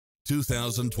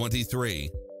2023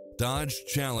 Dodge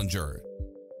Challenger.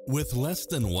 With less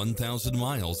than 1,000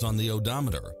 miles on the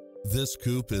odometer, this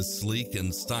coupe is sleek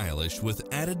and stylish with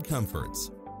added comforts.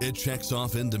 It checks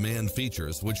off in-demand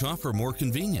features which offer more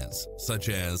convenience, such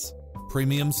as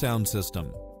premium sound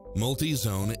system,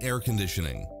 multi-zone air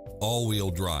conditioning,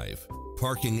 all-wheel drive,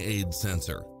 parking aid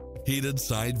sensor, heated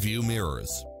side view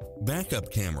mirrors,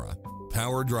 backup camera,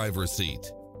 power driver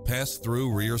seat,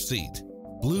 pass-through rear seat,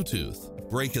 Bluetooth,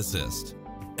 brake assist.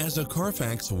 As a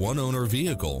Carfax one-owner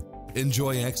vehicle,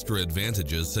 enjoy extra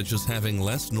advantages such as having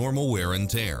less normal wear and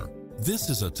tear. This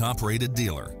is a top-rated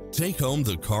dealer. Take home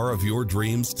the car of your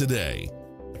dreams today.